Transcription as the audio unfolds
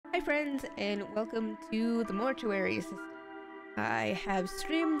friends, and welcome to the Mortuary system. I have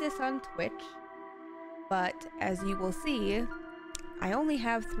streamed this on Twitch, but as you will see, I only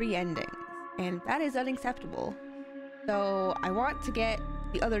have 3 endings, and that is unacceptable. So I want to get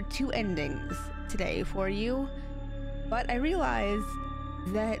the other 2 endings today for you, but I realize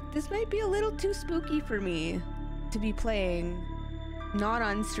that this might be a little too spooky for me to be playing not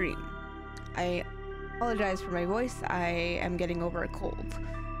on stream. I apologize for my voice, I am getting over a cold.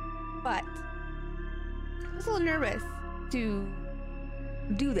 But I was a little nervous to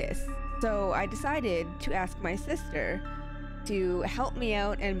do this, so I decided to ask my sister to help me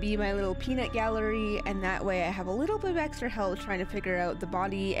out and be my little peanut gallery, and that way I have a little bit of extra help trying to figure out the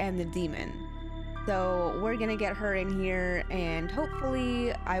body and the demon. So we're gonna get her in here, and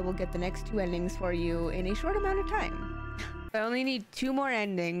hopefully I will get the next 2 endings for you in a short amount of time. I only need 2 more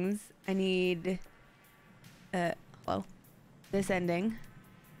endings. I need well, this ending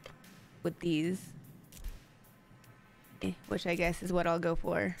with these, which I guess is what I'll go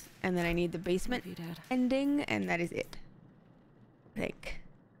for, and then I need the basement ending, and that is it. I think.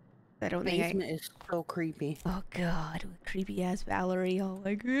 I don't think basement is so creepy. Oh god, creepy ass Valerie, all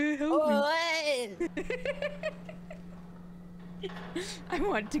like, help me. I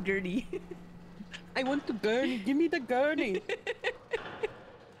want to gurney. I want the gurney. Give me the gurney.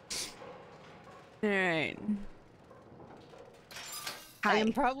 All right. I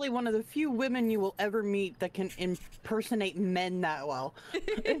am probably one of the few women you will ever meet that can impersonate men that well.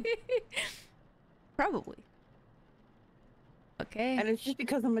 Probably. Okay. And it's just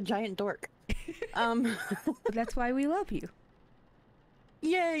because I'm a giant dork. But that's why we love you.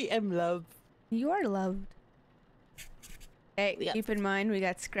 Yay, I'm loved. You are loved. Hey, Yep. Keep in mind we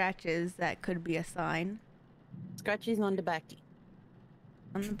got scratches. That could be a sign. Scratches on the back.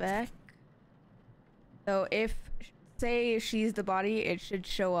 On the back. So if, say she's the body, it should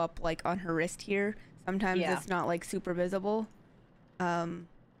show up like on her wrist here. Sometimes it's not like super visible.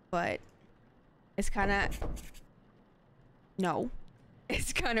 But it's kind of, no,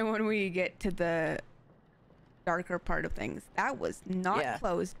 it's kind of when we get to the darker part of things. That was not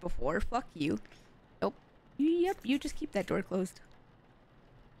closed before. Fuck you. Nope. Yep, you just keep that door closed.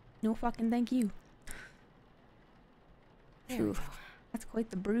 No fucking thank you. Ooh, that's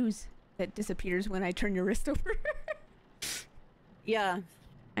quite the bruise that disappears when I turn your wrist over. Yeah.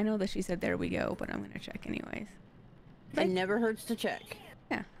 I know that she said there we go, but I'm gonna check anyways. It never hurts to check.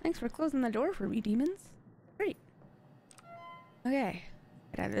 Yeah, thanks for closing the door for me, demons. Great. Okay,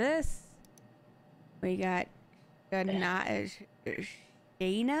 get out of this. We got Shayna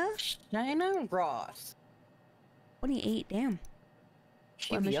Ross. 28, damn. She's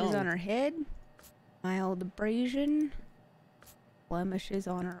Blemishes young. on her head. Mild abrasion. Blemishes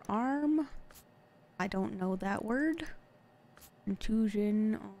on her arm. I don't know that word.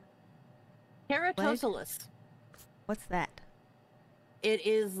 Contusion on Keratosis. What's that? It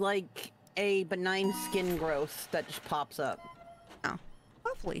is like a benign skin growth that just pops up. Oh,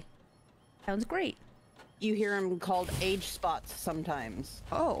 lovely. Sounds great. You hear them called age spots sometimes.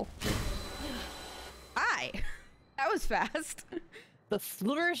 Oh. Hi. That was fast. The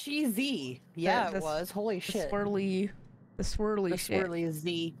flourishy Z. Yeah, it was. Holy the shit. The swirly shit. Swirly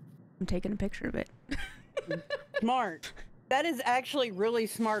Z. I'm taking a picture of it. Smart. That is actually really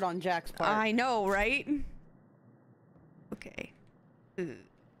smart on Jack's part. I know, right? Okay. Ooh.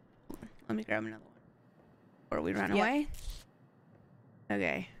 Let me grab another one. Before we run away.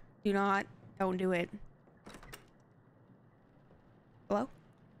 Okay. Don't do it. Hello?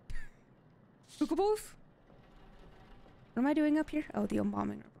 Chocobos? What am I doing up here? Oh, the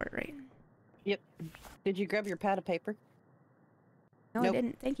embalming report, right? Yep. Did you grab your pad of paper? No, Nope. I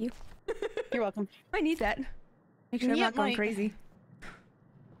didn't. Thank you. You're welcome. I need that. Make sure I'm not going crazy.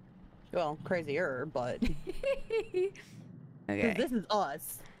 Well, crazier, but... Okay. This is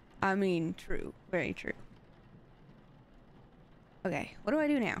us. I mean, true. Very true. Okay, what do I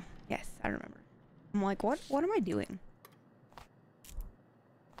do now? Yes, I remember. I'm like, what am I doing?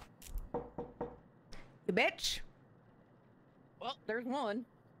 You bitch! Well, there's one.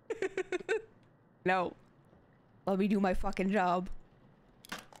 No. Let me do my fucking job.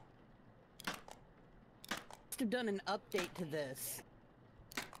 Must have done an update to this.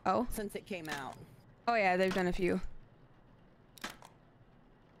 Oh? Since it came out. Oh yeah, they've done a few.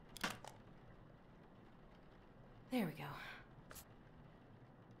 There we go.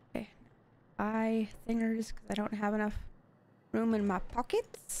 Okay. Buy thingers because I don't have enough room in my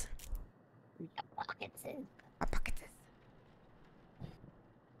pockets. My pockets.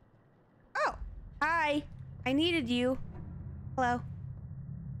 Oh! Hi! I needed you. Hello.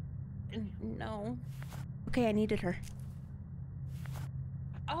 No. Okay, I needed her.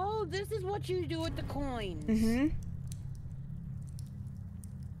 Oh, Oh, this is what you do with the coins. Mm-hmm.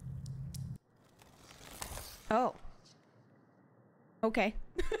 Oh. Okay.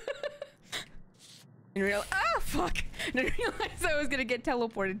 Didn't realize. Oh, fuck! Didn't realize I was gonna get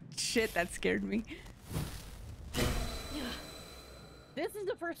teleported. Shit, that scared me. This is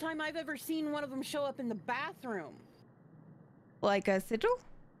the first time I've ever seen one of them show up in the bathroom. Like a sigil?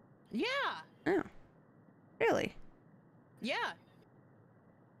 Yeah. Oh. Really? Yeah.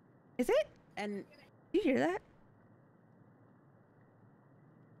 Is it? And Did you hear that?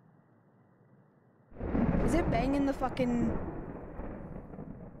 Is it banging the fucking...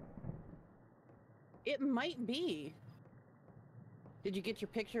 it might be. Did you get your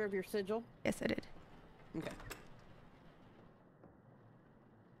picture of your sigil? Yes, I did. Okay.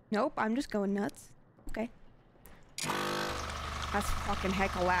 Nope, I'm just going nuts. Okay. That's fucking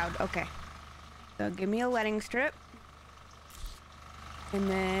hecka loud. Okay. So give me a letting strip. And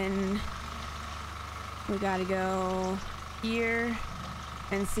then we gotta go here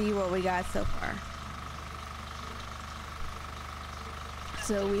and see what we got so far.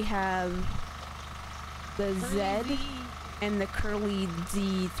 So we have the Z and the curly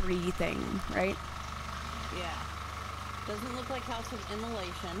Z3 thing, right? Yeah. Doesn't look like House of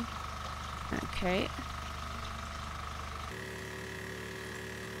Immolation. Okay.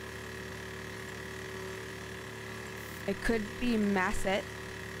 It could be Masset.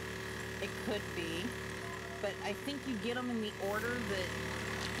 It could be. But I think you get them in the order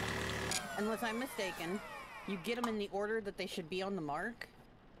that, unless I'm mistaken, you get them in the order that they should be on the mark.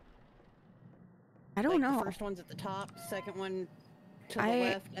 I don't know. The first one's at the top, second one to the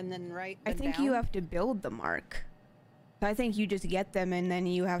left, and then right. I think you have to build the mark. So I think you just get them and then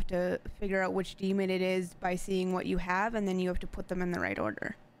you have to figure out which demon it is by seeing what you have, and then you have to put them in the right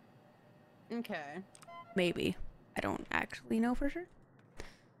order. Okay. Maybe. I don't actually know for sure.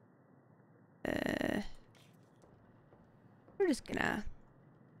 We're just gonna...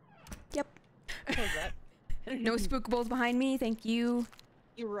 Yep. What was that? No spookables behind me, thank you.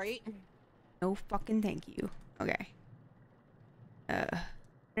 You're right. No fucking thank you. Okay.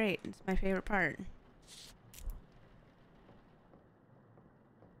 Great. It's my favorite part.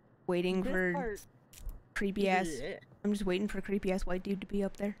 Waiting for creepy ass... I'm just waiting for creepy ass white dude to be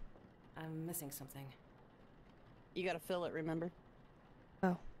up there. I'm missing something. You gotta fill it, remember?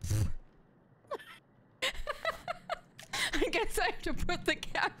 Oh. I guess I have to put the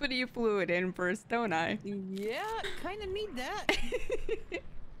cavity fluid in first, don't I? Yeah, kinda need that.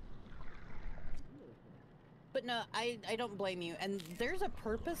 But no, I don't blame you. And there's a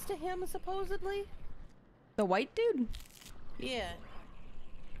purpose to him, supposedly? The white dude? Yeah.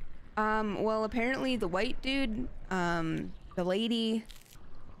 Well, apparently the white dude, the lady,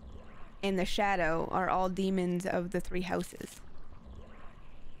 and the shadow are all demons of the three houses.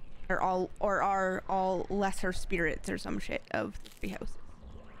 Are all lesser spirits or some shit of the three houses.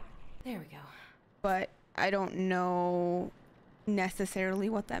 There we go. But I don't know necessarily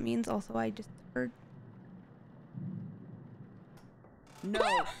what that means. Also, I just heard.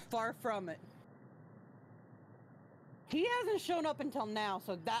 No, far from it. He hasn't shown up until now,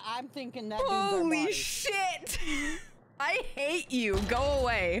 so that I'm thinking that dude's our Holy body. shit! I hate you. Go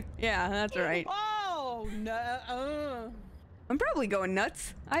away. Yeah, that's right. Oh no. I'm probably going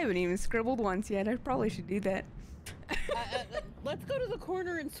nuts. I haven't even scribbled once yet. I probably should do that. Let's go to the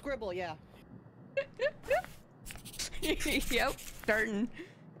corner and scribble, yeah. Yep, starting.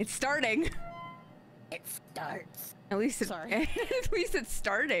 It's starting. It starts. At least it's Sorry. at least it's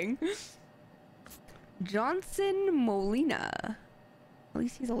starting. Johnson Molina. At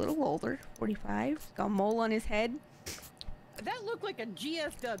least he's a little older. 45. He's got a mole on his head. That looked like a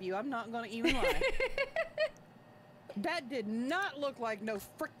GSW, I'm not gonna even lie. That did not look like no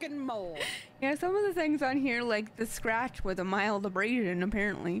frickin' mole. Yeah, some of the things on here, like the scratch with a mild abrasion,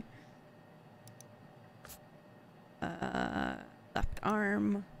 apparently. Left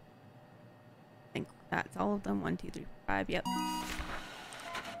arm. I think that's all of them. 1, 2, 3, 4, 5. Yep. Do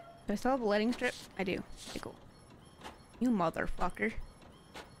I still have a letting strip? I do. Okay, cool. You motherfucker.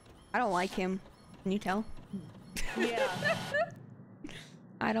 I don't like him. Can you tell? Yeah.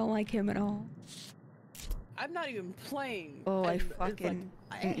 I don't like him at all. I'm not even playing. Oh, I and it's fucking...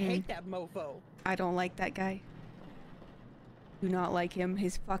 like, I hate that mofo. I don't like that guy. Do not like him.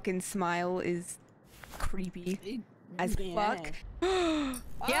 His fucking smile is creepy as fuck.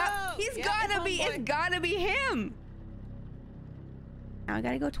 Yeah, he's gotta be. It's gotta be him. Now I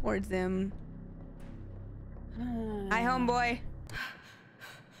gotta go towards him. Hi, homeboy.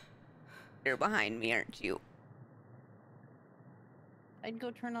 You're behind me, aren't you? I'd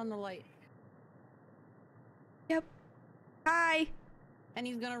go turn on the light. Yep. Hi. And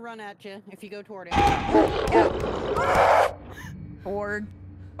he's gonna run at you if you go toward him. Yep. Or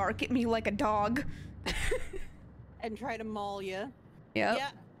bark at me like a dog. And try to maul you. Yep. Yeah.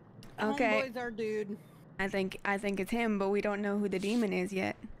 Okay. Homeboy's our dude. I think it's him, but we don't know who the demon is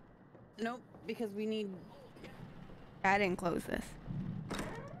yet. Nope, because we need... I didn't close this.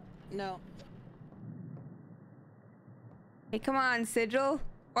 No. Hey, come on, Sigil.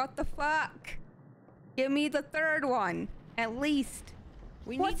 What the fuck? Give me the third one, at least.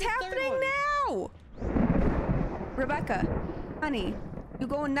 What's happening now? Rebecca, honey, you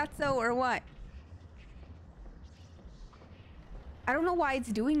going nutso or what? I don't know why it's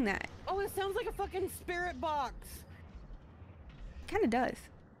doing that. Oh, it sounds like a fucking spirit box. It kind of does.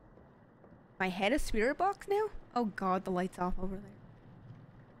 My head a spirit box now? Oh god, the light's off over there.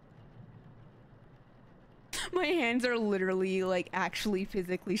 My hands are literally, like, actually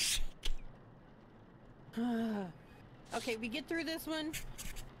physically shaking. Okay, we get through this one.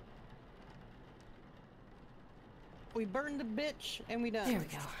 We burn the bitch, and we done. There we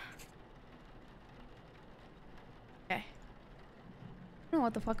go. Okay. I don't know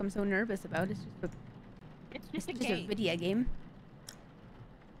what the fuck I'm so nervous about. It's just a video game.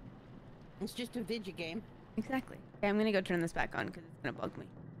 It's just a video game. Exactly. Okay, I'm gonna go turn this back on because it's gonna bug me.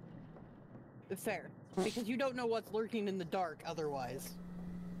 Fair. Because you don't know what's lurking in the dark otherwise.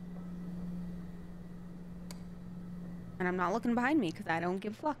 And I'm not looking behind me because I don't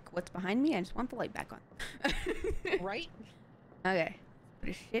give a fuck what's behind me. I just want the light back on. Right? Okay. Put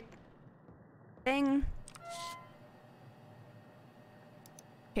a shit thing.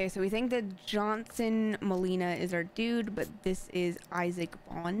 Okay, so we think that Johnson Molina is our dude, but this is Isaac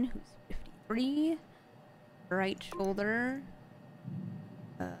Vaughn, who's 53. Right shoulder.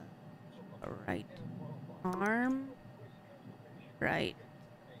 Right arm. Right.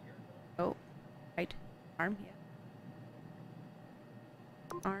 Oh. Right arm, yeah.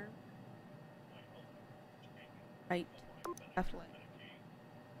 Arm. Right. Left leg.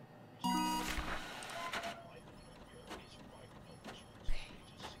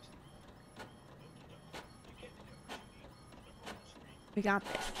 We got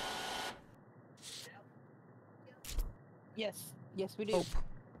this. Yes. Yes, we do. Hope.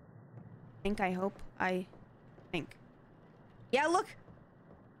 I think. Yeah, look!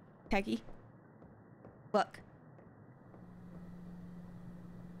 Techie. Look.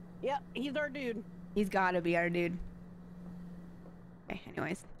 Yep, he's our dude. He's gotta be our dude. Okay,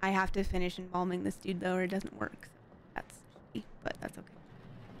 anyways. I have to finish embalming this dude though or it doesn't work. So that's shitty, but that's okay.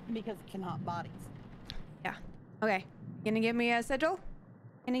 Because it cannot bodies. Yeah. Okay. Gonna give me a sigil?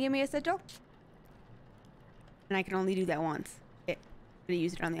 Gonna give me a sigil? And I can only do that once. I'm gonna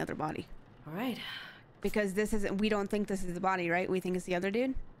use it on the other body. All right. Because this isn't, we don't think this is the body, right? We think it's the other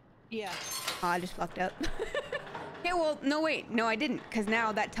dude? Yeah. Oh, I just fucked up. Okay, well, no wait. No, I didn't. Because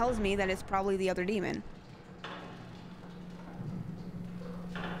now that tells me that it's probably the other demon.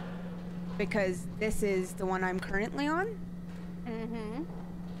 Because this is the one I'm currently on.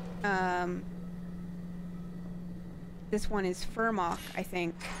 Mm-hmm. This one is Furmock, I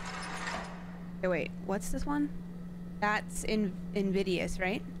think. Okay, wait. What's this one? That's Invidious,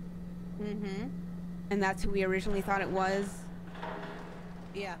 right? Mm-hmm. And that's who we originally thought it was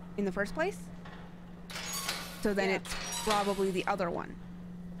Yeah. in the first place? So then Yeah. it's probably the other one.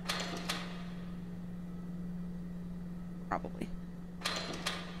 Probably.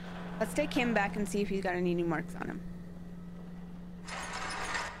 Let's take him back and see if he's got any new marks on him.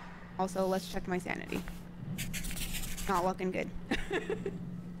 Also, let's check my sanity. Not looking good.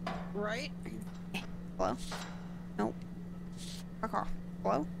 Right? Hello? Nope. Fuck off.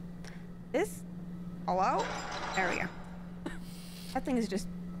 Hello? This? Hello? There we go. That thing is just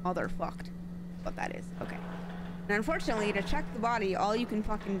motherfucked. What that is. Okay. And unfortunately, to check the body, all you can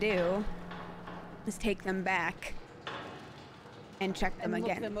fucking do is take them back and check them And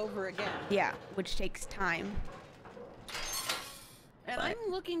again. look them over again. Yeah, which takes time. And But-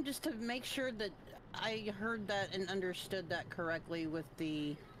 I'm looking just to make sure that I heard that and understood that correctly with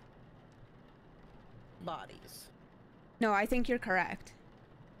the bodies. No, I think you're correct.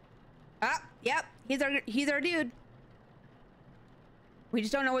 Ah, yep, he's our dude. We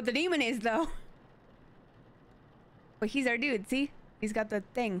just don't know what the demon is though. But he's our dude, see? He's got the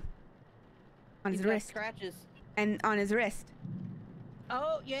thing on his He's got wrist. scratches. And on his wrist.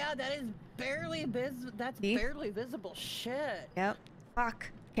 Oh yeah, that is barely visible. That's See? barely visible. Shit. Yep. Fuck.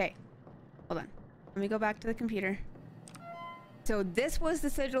 Okay. Hold on. Let me go back to the computer. So this was the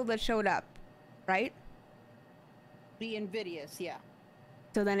sigil that showed up, right? The Invidious, yeah.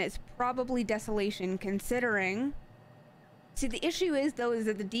 So then it's probably Desolation, considering... See, the issue is, though, is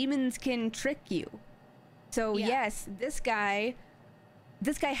that the demons can trick you. So, Yeah. yes, this guy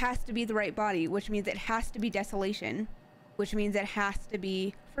this guy has to be the right body, which means it has to be Desolation, which means it has to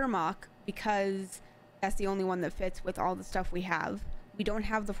be Furmock, because that's the only one that fits with all the stuff we have. We don't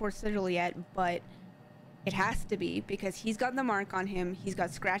have the fourth sigil yet, but it has to be, because he's got the mark on him. He's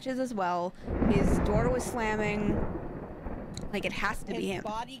got scratches as well. His door was slamming. Like, it has to be him. His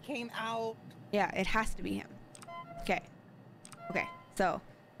body came out. Yeah, it has to be him. Okay. Okay, so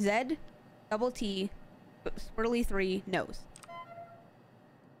Z, double T, swirly 3, nose.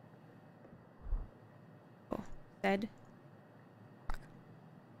 Oh, Z. Fuck.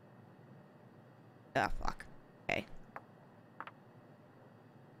 Ah, fuck. Okay.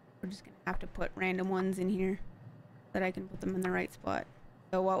 We're just gonna have to put random ones in here so that I can put them in the right spot.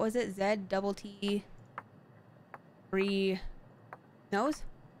 So what was it? Z, double T, 3, nose?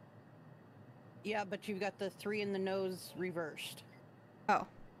 Yeah, but you've got the 3 in the nose reversed. Oh,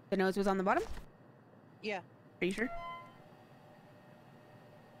 the nose was on the bottom? Yeah. Are you sure?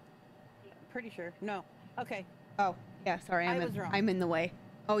 Pretty sure. No. Okay. Oh, yeah, sorry, I was wrong. I'm in the way.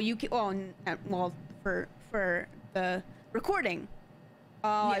 Oh, you can, oh, well, for the recording.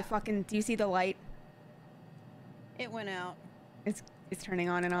 Oh, Yeah. I fucking, do you see the light? It went out. It's turning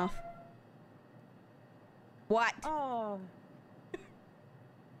on and off. What? Oh.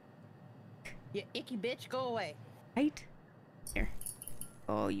 You icky bitch, go away. Right? Here.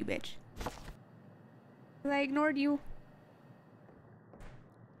 Oh, you bitch. I ignored you.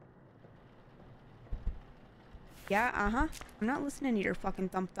 Yeah, uh-huh. I'm not listening to your fucking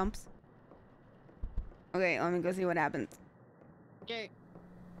thumps. Okay, let me go see what happens. Okay.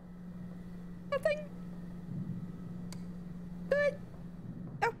 Nothing. Good.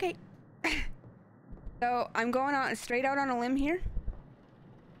 Okay. So, I'm going on straight out on a limb here.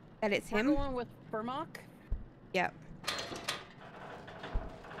 That it's We're him. going with Furmock? Yep.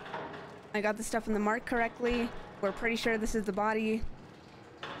 I got the stuff in the mark correctly. We're pretty sure this is the body.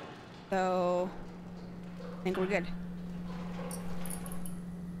 So, I think we're good.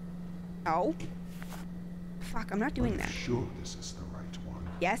 Oh. Fuck, I'm not doing that. Sure this is the right one.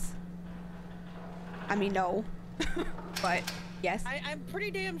 Yes. I mean, no. But, yes. I'm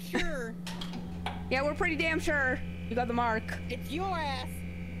pretty damn sure. Yeah, we're pretty damn sure. You got the mark. It's your ass.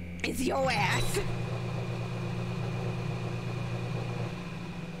 It's your ass.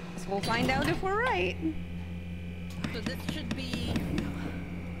 So we'll find out if we're right. So this should be...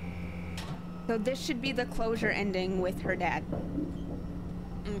 So this should be the closure ending with her dad.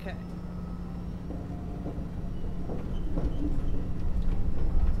 Okay.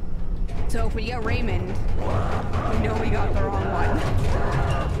 So if we get Raymond, we know we got the wrong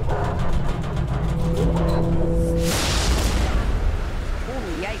one.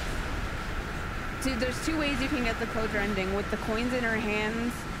 Holy yikes. Dude, there's two ways you can get the closure ending. With the coins in her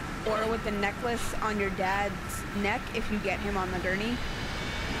hands, or with the necklace on your dad's neck if you get him on the gurney.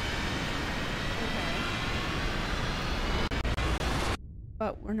 Okay.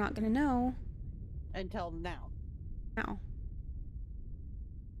 But we're not gonna know. Until now. No.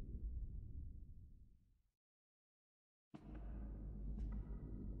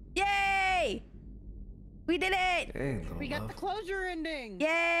 Yay! We did it! Hey, little We got love. the closure ending!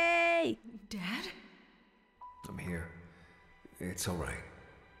 Yay! Dad? I'm here. It's all right.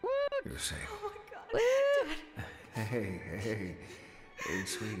 You're safe. Oh my god. Dad, Hey,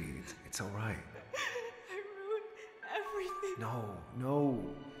 sweetie, it's all right. I ruined everything. No.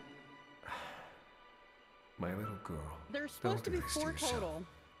 My little girl. There's supposed to don't be do this 4 yourself. total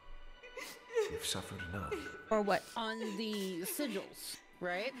You've suffered enough. Or what? on the sigils,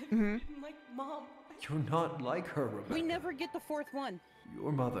 right? Mm-hmm. I'm like, Mom. You're not like her, Rebecca. We never get the 4th one.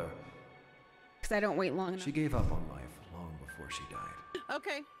 Your mother. Because I don't wait long enough. She gave up on life long before she died.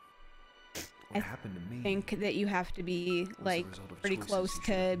 Okay. What happened to me? I think that you have to be, was like, the result of pretty choices close you should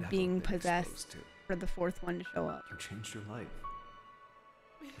to have never being been possessed exposed to. for the 4th one to show up. You changed your life.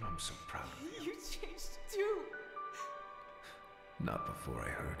 And I'm so proud of you. You changed too. Not before I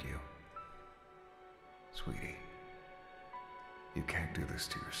hurt you. Sweetie, you can't do this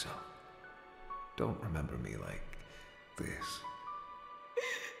to yourself. Don't remember me like this.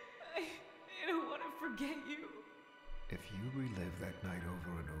 I don't want to forget you. If you relive that night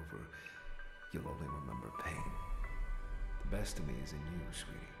over and over, you'll only remember pain. The best of me is in you,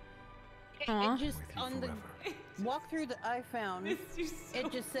 sweetie. Aw. It just, With you on the forever. walkthrough that I found, Missed you so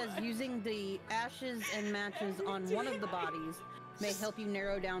it just says much. using the ashes and matches on one of the bodies may help you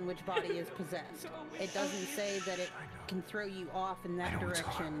narrow down which body is possessed. It doesn't say that it I know. can throw you off in that I know it's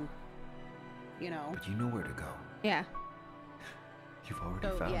hard. direction. You know. But you know where to go. Yeah. You've already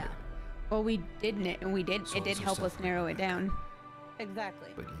So, found yeah. it. Well, we didn't it, and we did. So It did is your help us suffering, narrow it Rebecca. down. Exactly.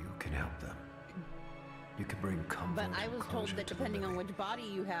 But you can help them. You can bring comfort. But I and was told closure that to the depending on living, which body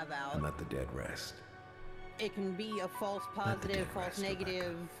you have and out, let the dead rest. it can be a false the positive, dead false rest,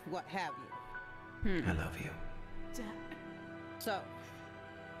 negative, what have you. I love you. Dad, So,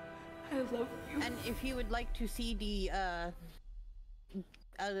 I love you. and if you would like to see the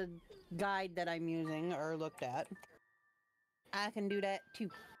guide that I'm using or looked at, I can do that too.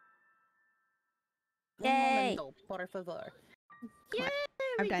 Un Yay! momento, por favor. Come on. Yay,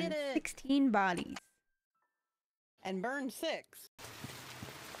 I've we done did it! 16 bodies. And burned 6.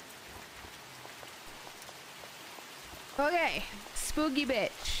 Okay, spooky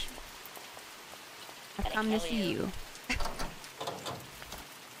bitch. I come to see you.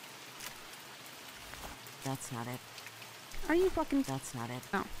 That's not it. Are you fucking? That's not it.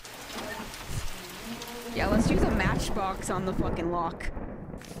 Oh. Yeah, let's use a matchbox on the fucking lock.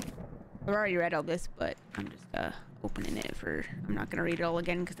 I've already read all this, but I'm just opening it for. I'm not gonna read it all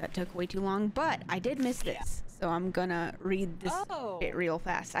again because that took way too long. But I did miss this, so I'm gonna read this shit real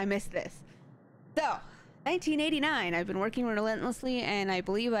fast. I missed this. So, 1989. I've been working relentlessly, and I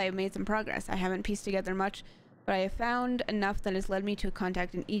believe I have made some progress. I haven't pieced together much, but I have found enough that has led me to a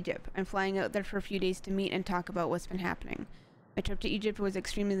contact in Egypt. I'm flying out there for a few days to meet and talk about what's been happening. My trip to Egypt was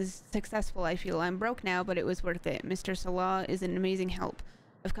extremely successful, I feel. I'm broke now, but it was worth it. Mr. Salah is an amazing help.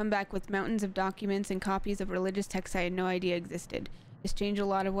 I've come back with mountains of documents and copies of religious texts I had no idea existed. It's changed a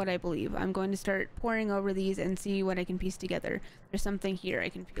lot of what I believe. I'm going to start poring over these and see what I can piece together. There's something here. I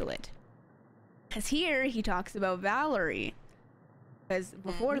can feel it. Because here, he talks about Valerie. Because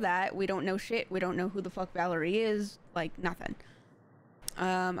before that, we don't know shit. We don't know who the fuck Valerie is. Like, nothing.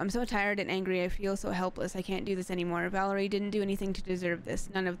 I'm so tired and angry. I feel so helpless. I can't do this anymore. Valerie didn't do anything to deserve this.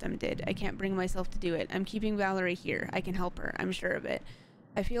 None of them did. I can't bring myself to do it. I'm keeping Valerie here. I can help her. I'm sure of it.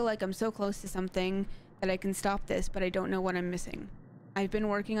 I feel like I'm so close to something that I can stop this, but I don't know what I'm missing. I've been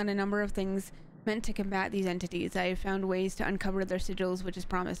working on a number of things meant to combat these entities. I have found ways to uncover their sigils, which is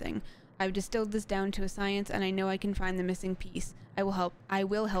promising. I've distilled this down to a science, and I know I can find the missing piece. I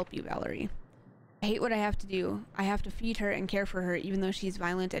will help you, Valerie. I hate what I have to do. I have to feed her and care for her, even though she's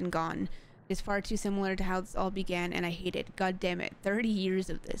violent and gone. It is far too similar to how this all began, and I hate it. God damn it. 30 years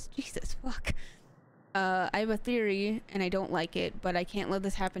of this. Jesus, fuck. I have a theory, and I don't like it, but I can't let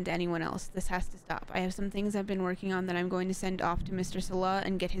this happen to anyone else. This has to stop. I have some things I've been working on that I'm going to send off to Mr. Salah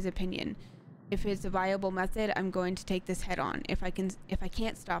and get his opinion. If it's a viable method, I'm going to take this head on. If I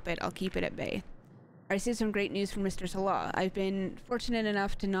can't stop it, I'll keep it at bay. I received some great news from Mr. Salah. I've been fortunate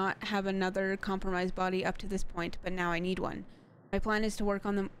enough to not have another compromised body up to this point, but now I need one. My plan is to work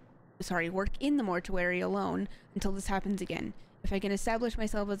in the mortuary alone until this happens again. If I can establish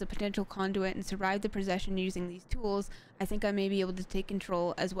myself as a potential conduit and survive the possession using these tools, I think I may be able to take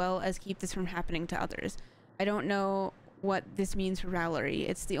control as well as keep this from happening to others. I don't know what this means for Valerie.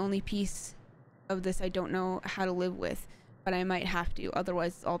 It's the only piece of this I don't know how to live with, but I might have to,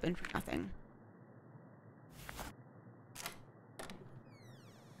 otherwise it's all been for nothing.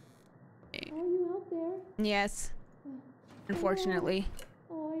 Are you out there? Yes. Unfortunately.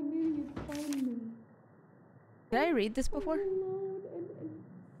 Oh, I knew you'd find me. Did I read this before? I'm alone and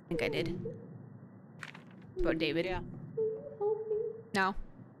I think I did. It's about David. Yeah. will you help me? No.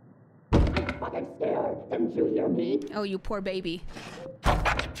 I'm scared. Didn't you hear me? Oh, you poor baby.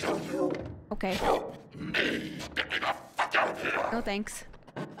 Okay. No thanks.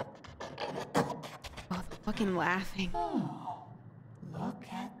 Oh, the fucking laughing. Look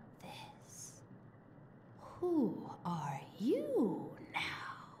at this. Who are you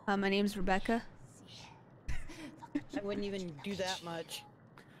now? My name's Rebecca. I wouldn't even do that much.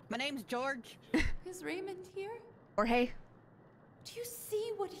 My name's George. Is Raymond here? Or hey. Do you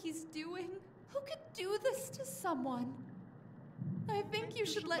see what he's doing? Who could do this to someone? I think you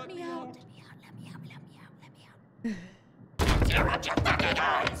should let me out. Tear out your fucking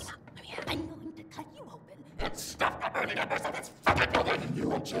eyes! I'm going to cut you open and stuff the burning embers of this fucking building, and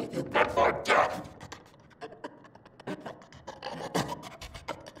you and Jake, you beg for death!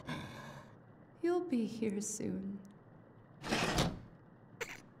 You'll be here soon.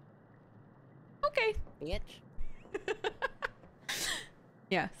 Okay. Bitch.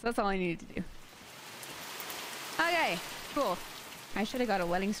 Yeah, so that's all I needed to do. Okay, cool. I should have got a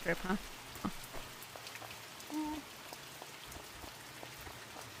wedding strip, huh? Oh.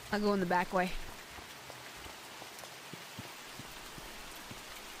 I'll go in the back way.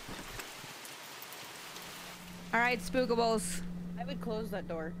 Alright, spookables. I would close that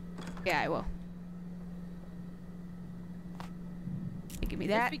door. Yeah, I will. Give me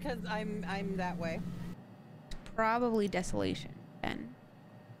that. Just because I'm that way. Probably desolation then.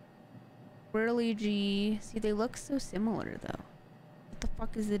 Whirly G. See, they look so similar though. What the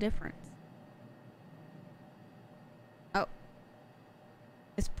fuck is the difference?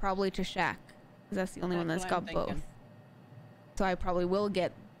 is probably to Shaq, because that's the only one that's what I'm got both. thinking. So I probably will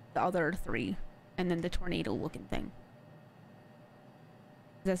get the other 3, and then the tornado looking thing.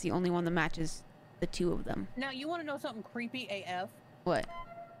 That's the only one that matches the 2 of them. Now, you want to know something creepy AF? What?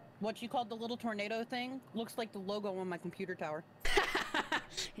 What you called the little tornado thing looks like the logo on my computer tower.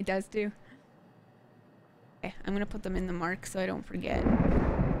 It does too. Okay, I'm gonna put them in the mark so I don't forget.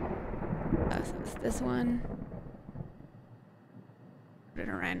 So it's this one. Put it in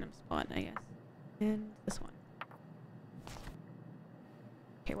a random spot, I guess. And this one.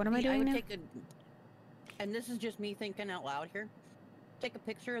 Okay, what am I doing now? And this is just me thinking out loud here. Take a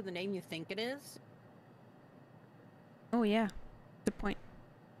picture of the name you think it is. Oh yeah, good point.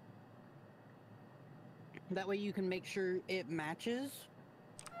 That way you can make sure it matches.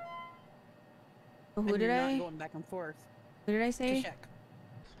 So who and did you're I? not going back and forth. Who did I say? To check.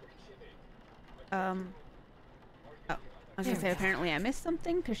 Oh, I was gonna say apparently I missed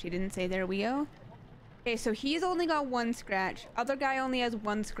something because she didn't say there we go. Okay, so he's only got 1 scratch. Other guy only has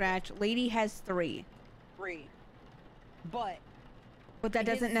 1 scratch. Lady has 3. 3. But that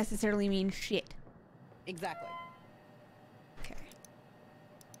doesn't necessarily mean shit. exactly. Okay.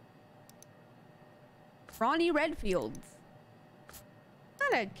 Ronnie Redfields.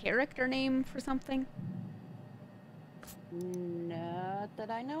 Not a character name for something? Not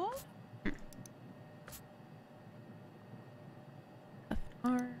that I know of. Left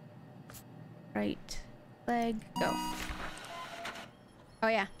arm. Right leg. Go. Oh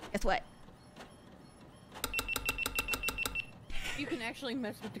yeah, guess what? You can actually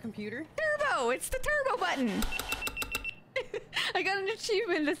mess with the computer. Turbo! It's the turbo button! I got an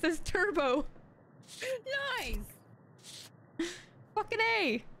achievement that says turbo. Nice! Fucking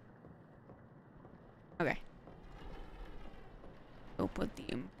A! Okay. Go put the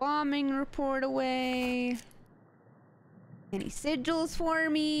embalming report away. Any sigils for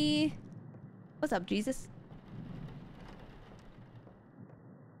me? What's up, Jesus?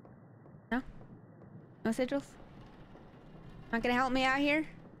 No? No sigils? Not gonna help me out here,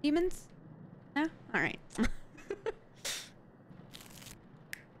 demons? No? Alright.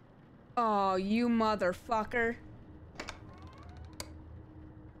 Oh, you motherfucker.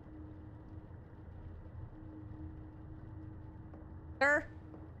 Sir?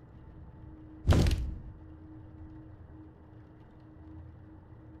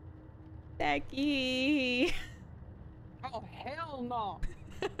 Becky. Oh, hell no!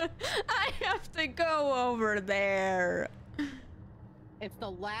 I have to go over there. It's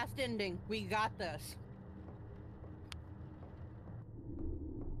the last ending. We got this.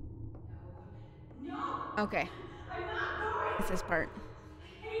 No! Okay. I'm not going! It's this part.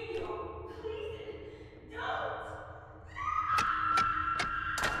 I hate you! Please,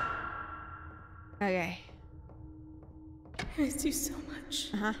 don't! Okay. I miss you so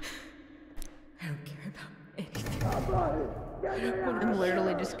much. Uh-huh. I don't care about anything. I'm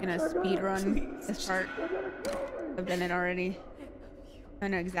literally just gonna speedrun this part. I've done it already. I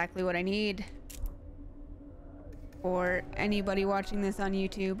know exactly what I need. For anybody watching this on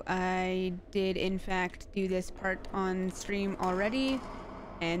YouTube, I did in fact do this part on stream already,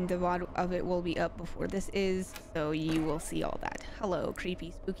 and the VOD of it will be up before this is, so you will see all that. Hello,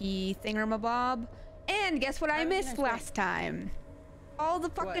 creepy, spooky thingamabob. And guess what I missed last time? All the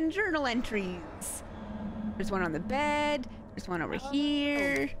fucking journal entries. There's one on the bed. There's one over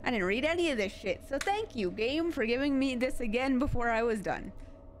here. I didn't read any of this shit, so thank you, game, for giving me this again before I was done.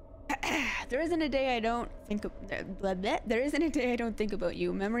 There isn't a day I don't think of, there isn't a day I don't think about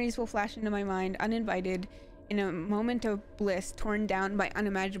you. Memories will flash into my mind, uninvited, in a moment of bliss, torn down by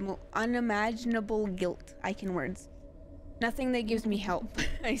unimaginable guilt. I can words. Nothing that gives me help.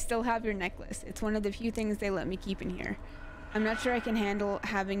 I still have your necklace. It's one of the few things they let me keep in here. I'm not sure I can handle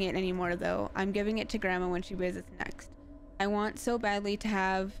having it anymore, though. I'm giving it to Grandma when she visits next. I want so badly to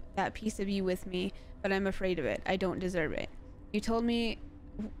have that piece of you with me, but I'm afraid of it. I don't deserve it. You told me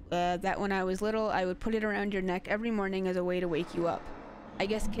that when I was little, I would put it around your neck every morning as a way to wake you up. I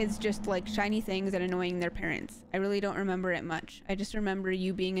guess kids just like shiny things and annoying their parents. I really don't remember it much. I just remember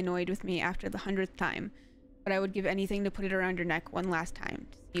you being annoyed with me after the 100th time. But I would give anything to put it around your neck one last time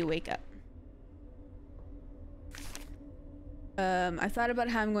to see you wake up. I thought about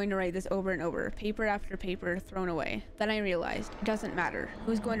how I'm going to write this over and over, paper after paper thrown away. Then I realized, it doesn't matter.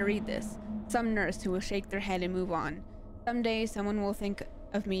 Who's going to read this? Some nurse who will shake their head and move on. Someday someone will think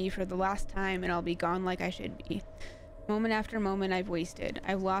of me for the last time and I'll be gone like I should be. Moment after moment I've wasted.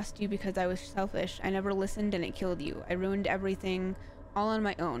 I've lost you because I was selfish. I never listened and it killed you. I ruined everything all on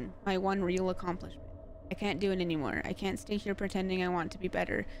my own. My one real accomplishment. I can't do it anymore. I can't stay here pretending I want to be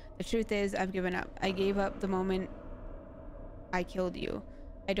better. The truth is, I've given up. I gave up the moment I killed you.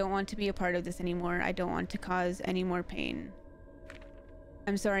 I don't want to be a part of this anymore. I don't want to cause any more pain.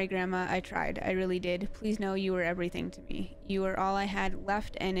 I'm sorry, Grandma. I tried. I really did. Please know you were everything to me. You were all I had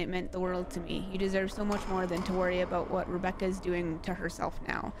left, and it meant the world to me. You deserve so much more than to worry about what Rebecca's doing to herself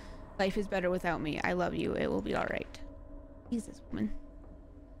now. Life is better without me. I love you. It will be alright. Jesus, woman.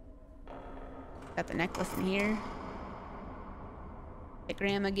 Got the necklace in here that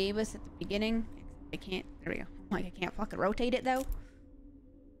Grandma gave us at the beginning. I can't. There we go. I'm like, I can't fucking rotate it, though.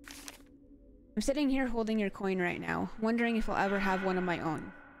 I'm sitting here holding your coin right now, wondering if I'll ever have one of my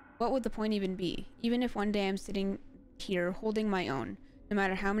own. What would the point even be? Even if one day I'm sitting here holding my own, no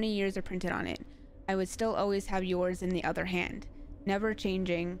matter how many years are printed on it, I would still always have yours in the other hand. Never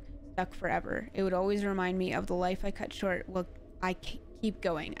changing, stuck forever. It would always remind me of the life I cut short. Well, I keep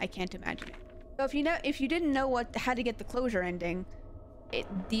going. I can't imagine it. So if you didn't know how to get the closure ending,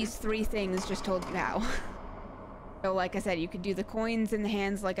 these 3 things just told you how. So like I said, you could do the coins in the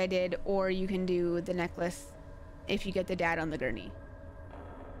hands like I did, or you can do the necklace if you get the dad on the gurney.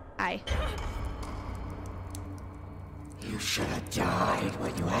 Aye. You should have died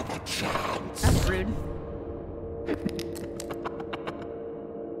when you had the chance. That's rude.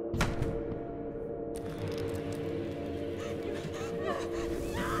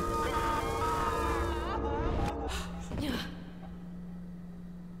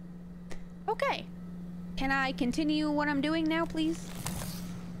 Okay. Can I continue what I'm doing now, please?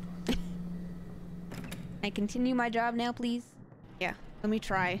 I continue my job now, please? Yeah, let me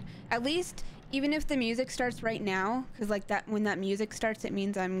try. At least, even if the music starts right now, because like that, when that music starts, it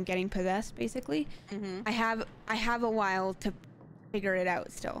means I'm getting possessed, basically. Mm-hmm. I have a while to figure it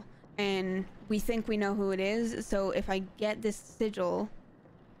out still, and we think we know who it is. So if I get this sigil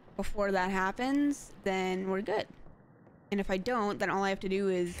before that happens, then we're good. And if I don't, then all I have to do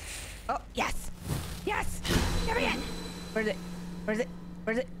is, oh yes, yes, come again. Where's it? Where's it?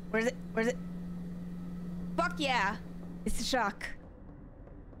 Where's it? Where's it? Where's it? Fuck yeah! It's a shock.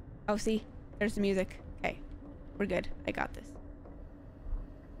 Oh, see? There's the music. Okay. We're good. I got this.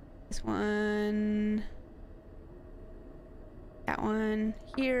 This one. That one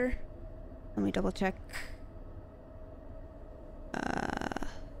here. Let me double check.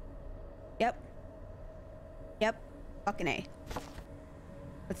 Yep. Yep. Fucking A.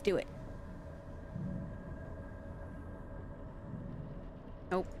 Let's do it.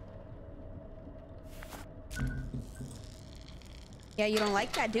 Nope. Yeah, you don't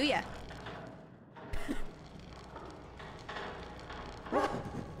like that, do ya?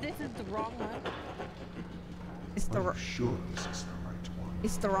 This is the wrong one. It's the Are you sure this is the right one?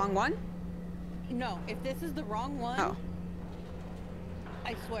 It's the wrong one? No, if this is the wrong one, Oh.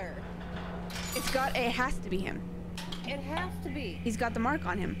 I swear. It has to be him. It has to be. He's got the mark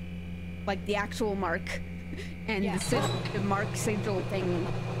on him. Like the actual mark. And Yeah. the mark sigil thing.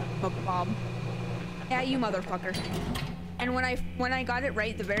 Bob. Yeah, you motherfucker. And when I got it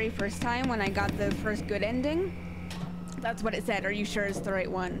right the very first time, when I got the first good ending, that's what it said. Are you sure it's the right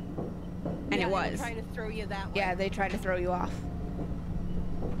one? And Yeah, it was. They try to throw you that way. Yeah, they tried to throw you off.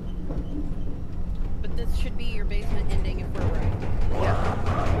 But this should be your basement ending if we're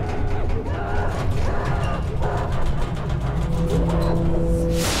right.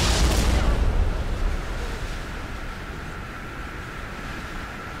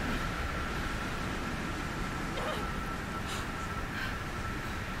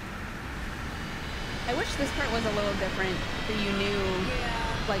 I wish this part was a little different so you knew,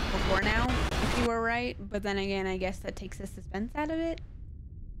 like, before now if you were right, but then again, I guess that takes the suspense out of it.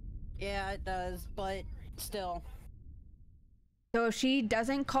 Yeah, it does, but still. So if she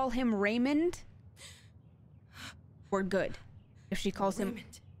doesn't call him Raymond, we're good. If she calls him...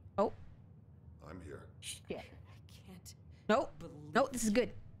 Raymond. Oh. I'm here. Shit. I can't Nope. believe Nope, this is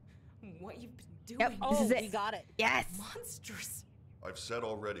good. what you've been doing. Yep, Oh, this is it. we got it. Yes! Monstrous. I've said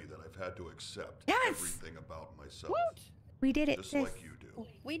already that I've had to accept Yes! everything about myself. We did it, Just sis. like you do.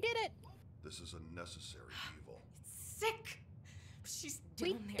 We did it. This is a necessary evil. Sick. She's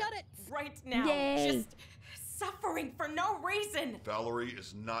We down there done it. right now. Yay. Just suffering for no reason. Valerie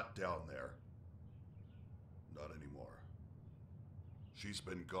is not down there. Not anymore. She's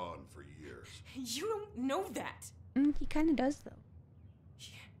been gone for years. You don't know that. He kind of does, though.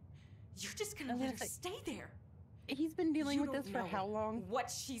 You're just gonna I was let gonna her say- stay there. He's been dealing You with don't this for know how long?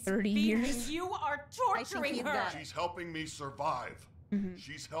 What she's 30 feeling. years. You are I think torturing he's her. got it. She's helping me survive.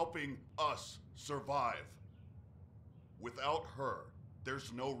 She's helping us survive. Without her,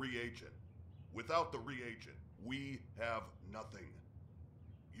 there's no reagent. Without the reagent, we have nothing.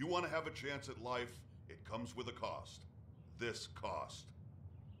 You want to have a chance at life, it comes with a cost. This cost.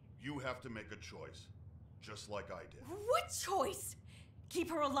 You have to make a choice, just like I did. What choice? keep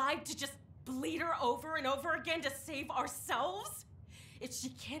her alive to just bleed her over and over again to save ourselves? If she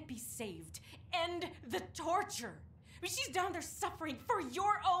can't be saved, end the torture. I mean, she's down there suffering for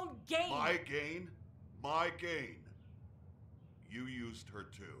your own gain. My gain? My gain. You used her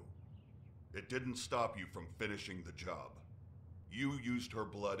too. It didn't stop you from finishing the job. You used her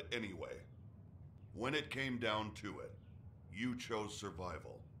blood anyway. When it came down to it, you chose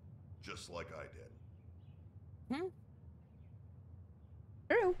survival, just like I did.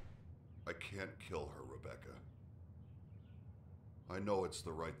 True. I can't kill her, Rebecca. I know it's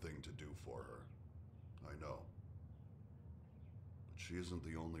the right thing to do for her. I know. But she isn't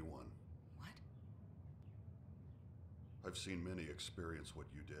the only one. What? I've seen many experience what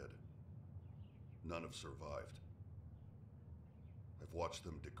you did. None have survived. I've watched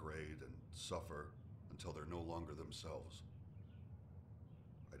them degrade and suffer until they're no longer themselves.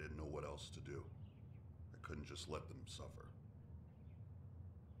 I didn't know what else to do. I couldn't just let them suffer.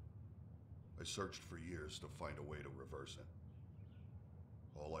 I searched for years to find a way to reverse it.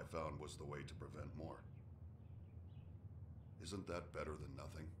 All I found was the way to prevent more. Isn't that better than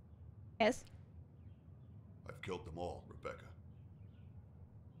nothing? Yes. I've killed them all, Rebecca.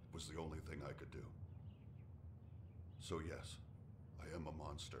 It was the only thing I could do. So yes, I am a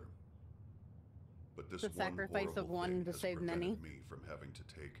monster. But this The one sacrifice of horrible one thing to has save many. prevented me from having to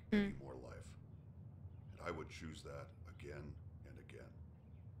take any more life. And I would choose that again and again.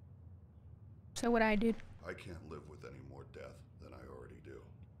 So what I did. I can't live with any more death than I already do.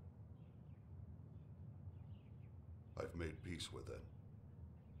 I've made peace with it.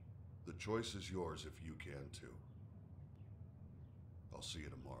 The choice is yours if you can too. I'll see you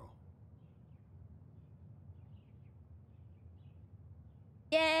tomorrow.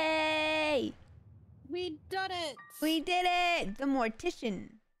 Yay! We did it! We did it! The Mortician.